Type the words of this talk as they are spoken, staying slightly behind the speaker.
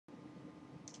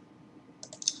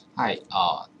Hi,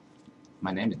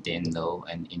 my name is Daniel,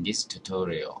 and in this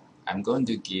tutorial, I'm going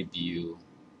to give you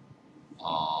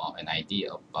an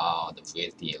idea about the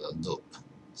VHDL loop.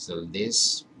 So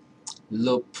this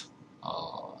loop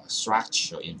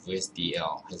structure in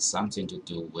VHDL has something to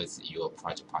do with your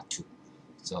project part 2.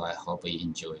 So I hope you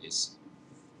enjoy this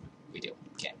video.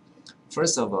 Okay.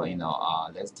 First of all,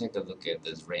 let's take a look at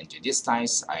this range. This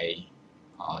size I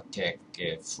take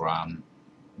it from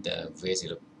the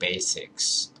VHDL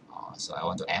basics. So I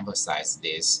want to emphasize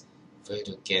this for you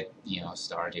to get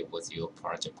started with your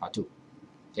project part 2.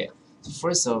 Okay. So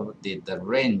first of all, the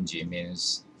range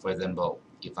means, for example,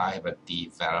 if I have a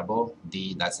D variable,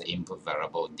 D that's the input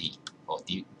variable D, or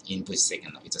D input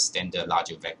signal. It's a standard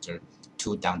logic vector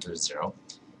 2 down to 0.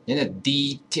 Then the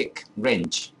D tick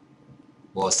range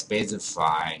will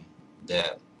specify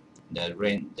the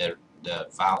range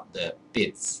the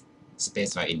bits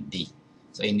specified in D.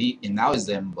 So in our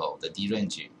example, the D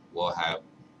range will have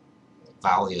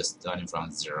values starting from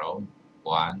 0,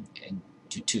 1, and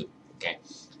to 2. Okay.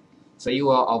 So you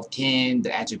will obtain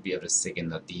the attribute of the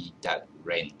signal D that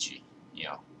range.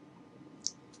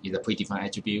 Is a predefined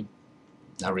attribute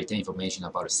that retain information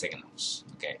about the signals.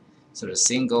 Okay. So the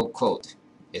single quote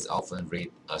is often read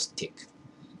as tick.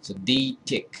 So D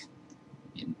tick.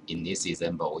 In this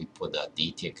example, we put the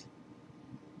D tick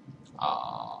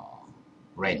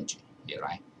range here,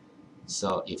 right?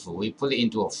 So if we put it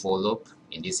into a for loop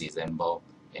in this example,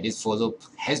 and this for loop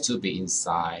has to be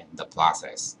inside the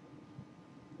process.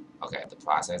 Okay, the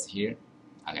process here.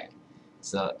 Okay,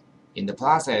 so in the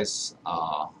process,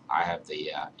 I have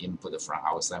the input from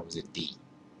outside with a D,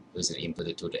 which is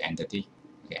input to the entity.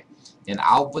 Okay, then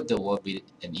output will be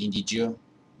an integer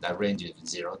that ranges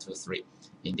 0 to 3.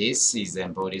 In this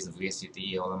example, this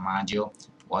VHDL module,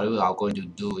 what we are going to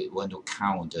do is going to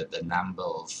count the number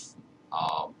of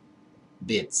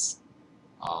bits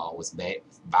with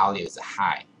values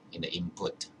high in the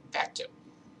input vector.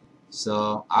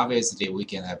 So obviously we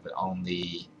can have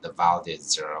only the value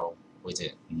 0, which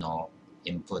is no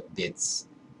input bits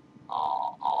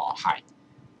or high,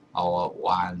 or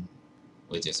 1,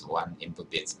 which is 1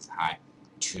 input bits is high,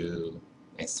 2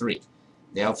 and 3.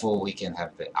 Therefore, we can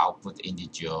have the output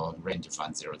integer range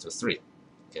from 0 to 3.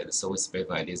 Okay, so we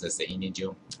specify this as the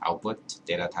integer output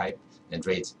data type, then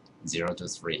range 0 to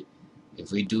 3.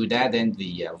 If we do that, then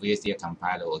the VHDL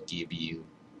compiler will give you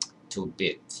 2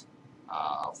 bits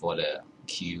for the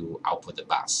Q output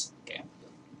bus. Okay.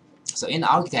 So in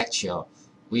architecture,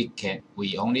 we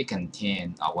only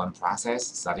contain one process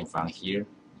starting from here,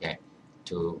 okay,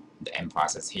 to the end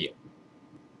process here.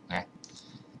 Okay.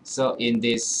 So in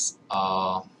this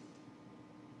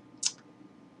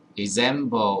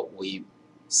example, we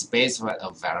specify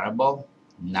a variable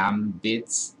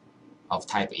num_bits of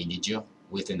type integer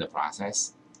within the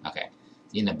process. Okay.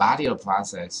 In the body of the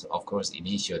process, of course,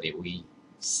 initially we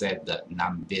set the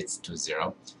num_bits to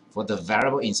 0. For the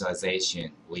variable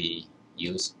initialization, we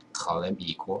use column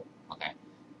equal, okay,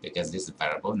 because this is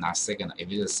variable, not signal. If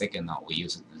it is a signal, we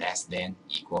use less than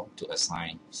equal to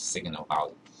assign signal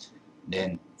value.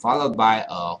 Then followed by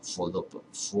a for loop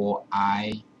for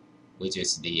I, which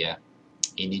is the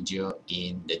integer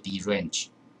in the D range.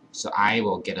 So I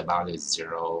will get a value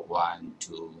 0, 1,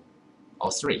 2,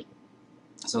 or 3.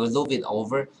 So loop it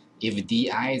over. If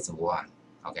Di is 1,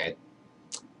 okay,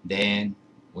 then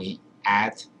we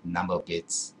add number of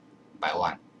bits by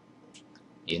 1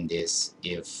 in this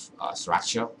if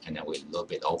structure, and then we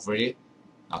loop it over it.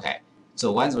 Okay,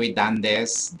 so once we done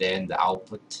this, then the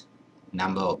output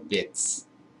number of bits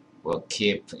will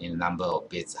keep in number of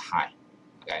bits high.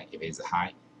 Okay, if it's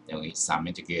high, then we sum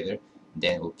it together,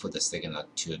 then we'll put the signal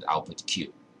to the output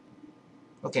Q.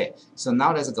 Okay, so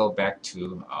now let's go back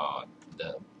to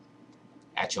the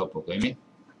actual programming.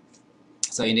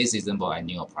 So in this example, I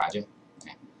new a project.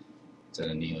 Okay. So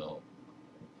the new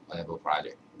whatever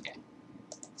project. Okay.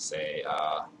 Say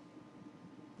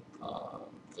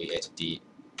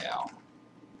VHDL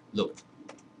loop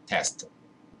test.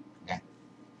 Okay.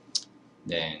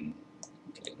 Then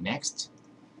click next,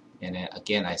 and then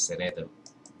again I select the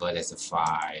vertex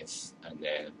 5, and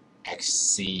then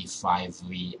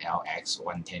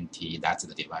XC5VLX110T. That's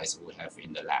the device we have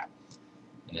in the lab.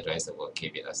 And the rest will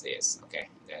keep it as is. Okay,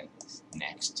 then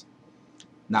next.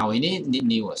 Now we need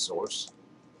new source,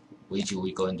 which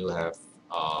we're going to have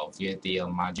VHDL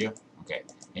module. Okay,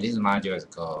 and this module is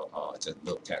called just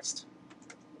loop text.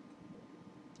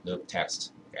 Loop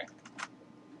text. Okay,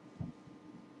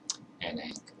 and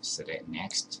then select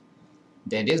next.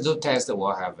 Then this loop text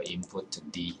will have input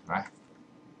D, right?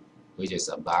 Which is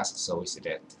a bus. So we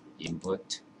select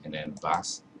input and then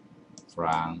bus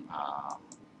from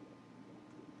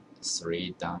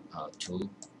 3 down 2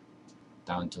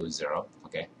 down to 0.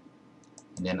 Okay,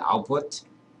 and then output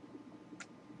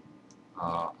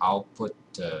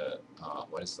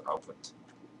what is the output?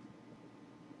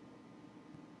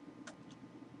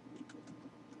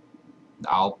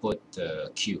 The output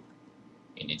Q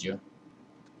integer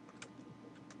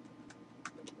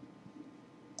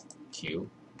Q,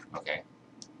 okay,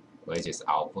 which is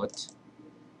output.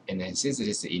 And then since it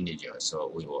is an integer,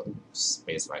 so we will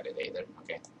specify it later.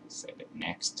 Okay, set it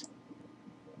next,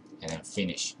 and then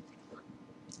finish.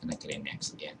 And then click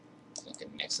next again. And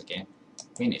click next again.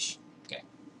 Finish. Okay.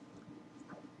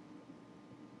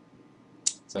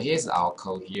 So here's our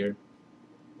code here.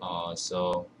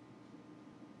 So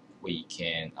we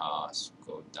can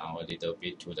scroll down a little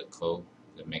bit to the code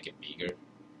to make it bigger.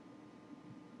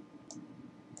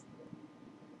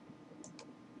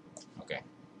 Okay.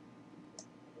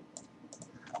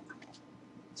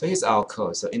 So here's our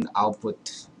code. So in the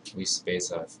output, we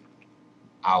specify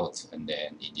out and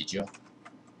then integer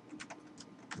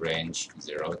range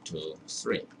 0 to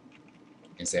 3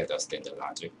 instead of standard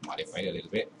logic. Modify it a little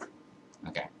bit.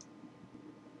 Okay.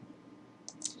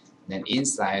 Then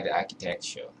inside the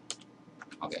architecture,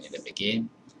 okay, in the beginning,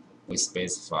 we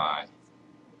specify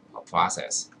a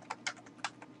process,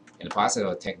 and the process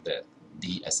will take the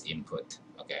D as input.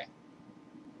 Okay.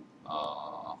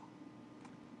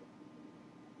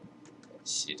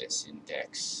 See the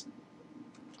syntax.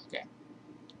 Okay.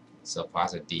 So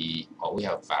process D, or we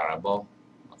have variable.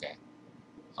 Okay.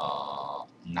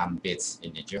 Num bits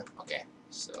integer. Okay.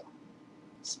 So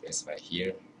specify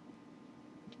here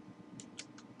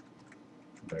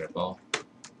variable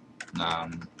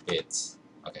num bits.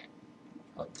 Okay.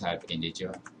 Of type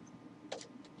integer.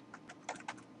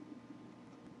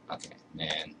 Okay.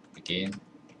 Then begin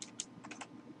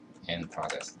and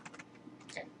process.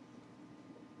 Okay.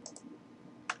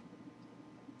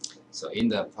 So in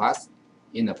the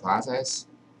process,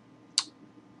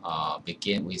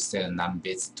 begin we set num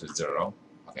bits to 0.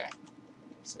 Okay.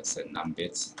 So set num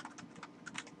bits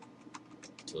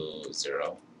to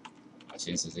 0.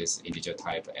 Since this is integer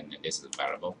type and this is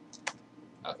variable.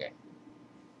 Okay.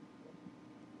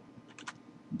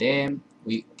 Then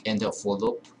we enter for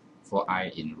loop for I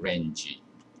in range.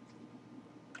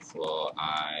 For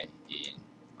I in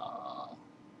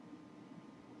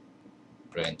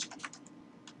range.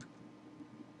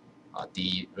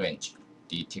 D range.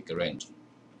 D tick range.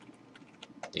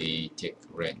 D tick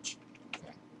range.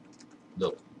 Okay.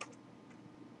 Loop.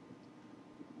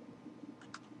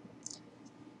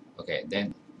 Okay,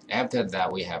 then after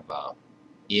that we have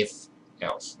if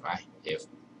else, right? If.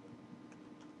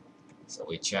 So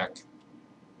we check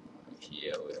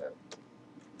here we have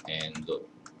and loop,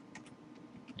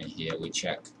 and here we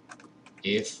check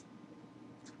if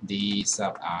D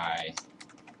sub I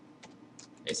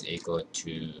is equal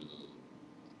to,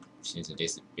 since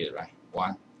this bit, right,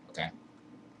 1. Okay,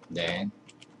 then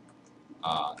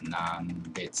num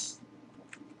bits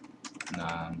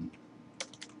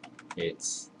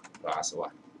plus 1.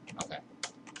 Okay,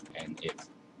 and if.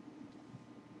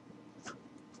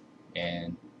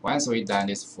 And once we done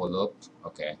this for loop,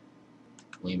 okay,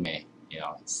 we may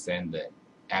send the,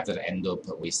 after the end loop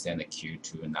we send the Q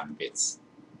to num bits.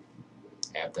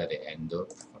 After the end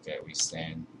loop, okay, we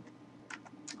send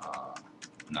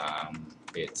num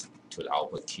bits to the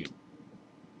output Q,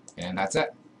 and that's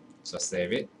it. So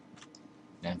save it.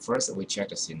 Then first we check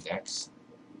the syntax.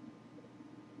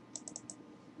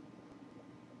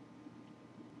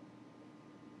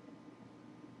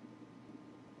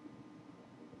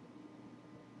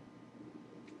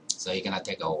 So it's gonna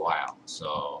take a while.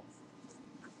 So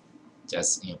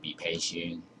just be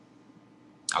patient.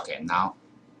 Okay, now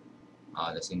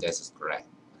the syntax is correct.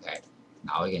 Okay,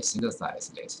 now we can synthesize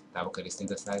this. Double click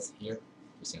synthesize here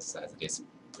to synthesize this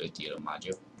VHDL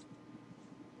module.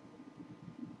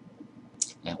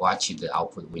 And watch the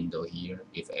output window here.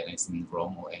 If anything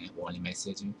wrong or any warning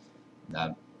message,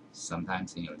 that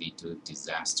sometimes lead to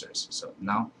disasters. So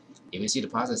now, if you see the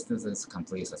process synthesis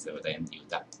complete successfully, then you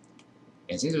done.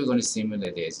 And since we're going to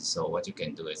simulate this, so what you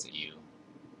can do is you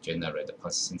generate the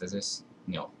process synthesis,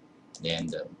 then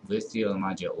the VHDL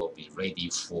module will be ready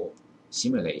for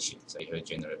simulation. So you will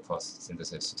generate process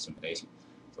synthesis simulation.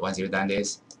 So once you've done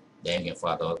this, then you can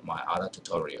follow my other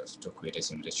tutorials to create a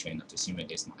simulation channel to simulate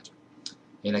this module.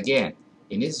 And again,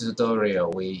 in this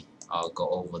tutorial, we go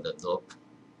over the loop.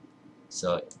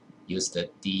 So use the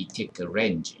D tick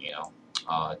range,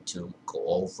 to go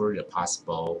over the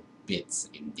possible bits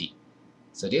in D.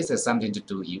 So this is something to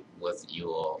do with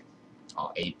your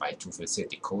 8x256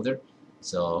 decoder.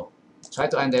 So try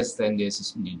to understand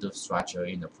this loop structure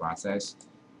in the process,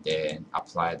 then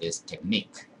apply this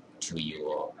technique to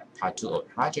your part 2 of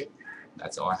project.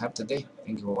 That's all I have today.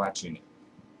 Thank you for watching.